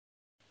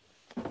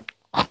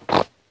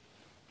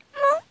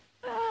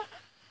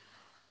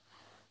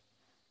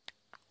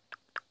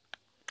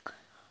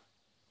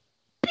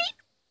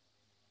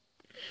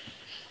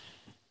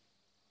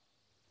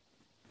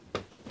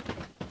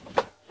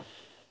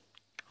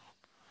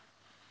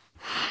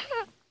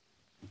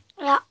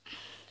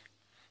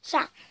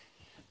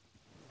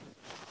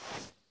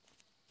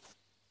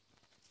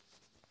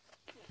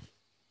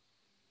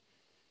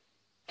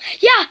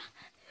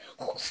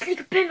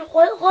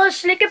rød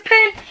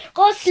slikkepind,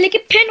 rød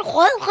slikkepind,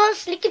 rød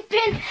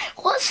slikkepind,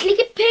 rød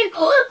slikkepind,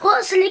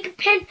 rød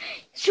slikkepind.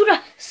 Sutter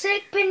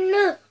slikkepind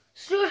ned,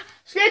 sutter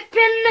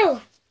slikkepind ned.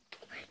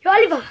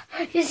 Oliver,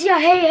 jeg siger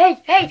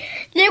hey,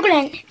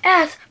 Legoland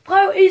er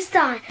prøv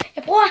istegn.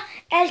 Jeg bruger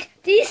alt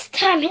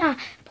time her.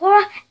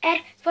 Prøver at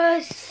få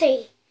se.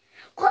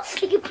 Rød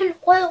slikkepind,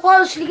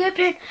 rød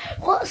slikkepind,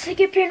 rød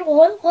slikkepind,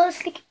 rød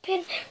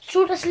slikkepind,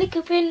 sutter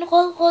slikkepind,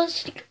 rød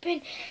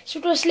slikkepind,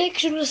 sutter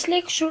slikkepind,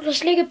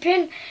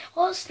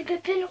 rød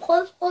slikkepind,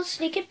 rød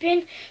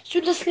slikkepind,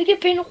 sutter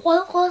slikkepind,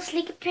 rød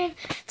slikkepind,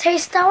 tag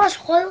Star Wars,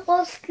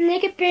 rød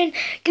slikkepind,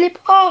 glip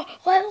over,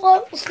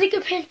 rød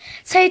slikkepind,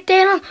 tag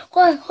denne,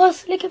 rød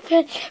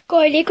slikkepind, gå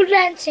i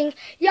Legoland, ting.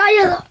 Jeg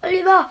hedder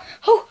Oliver,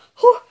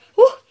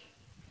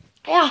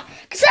 ja,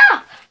 så!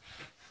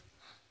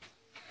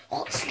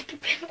 Rød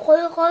slikkepind,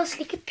 rød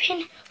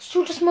slikkepind,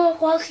 sutter små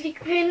rød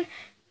slikkepind,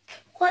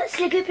 rød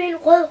slikkepind,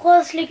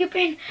 rød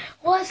slikkepind,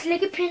 rød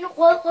slikkepind,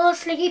 rød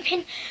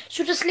slikkepind,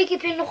 sutter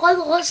slikkepind,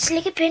 rød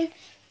slikkepind.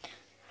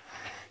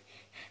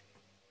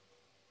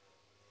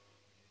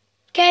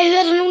 Kan jeg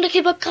høre, der er nogen, der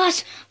klipper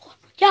græs?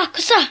 Ja,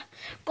 så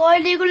går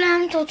i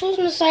Legoland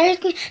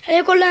 2016,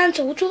 Legoland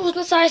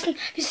 2016.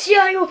 Vi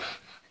siger jo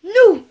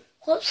nu!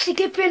 Rød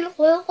slikkepind,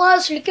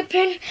 rød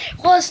slikkepind,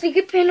 rød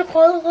slikkepind,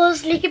 rød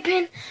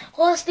slikkepind,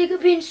 rød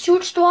slikkepind,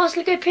 sult store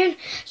slikkepind,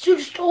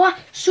 sult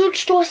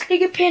store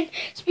slikkepind,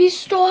 spis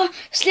store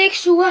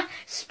sliksuger,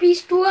 spis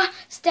store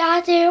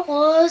stærke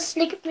røde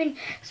slikkepind,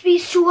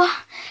 spis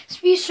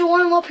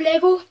sure mor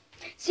Plego,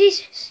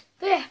 spis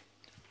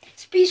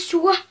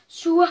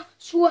sure,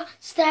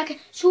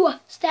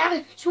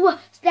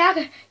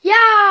 stærke, ja!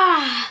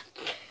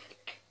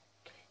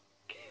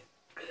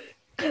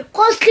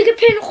 Rød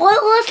slikkepind,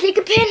 rød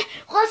slikkepind,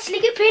 rød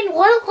slikkepind,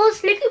 rød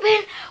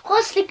slikkepind,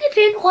 rød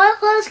slikkepind,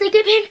 rød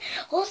slikkepind,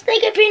 rød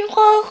slikkepind,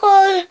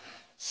 rød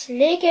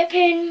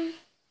slikkepind.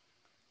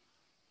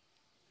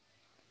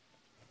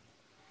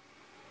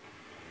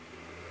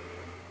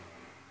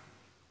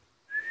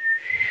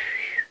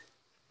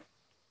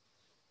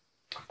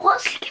 Rød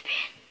slikkepind.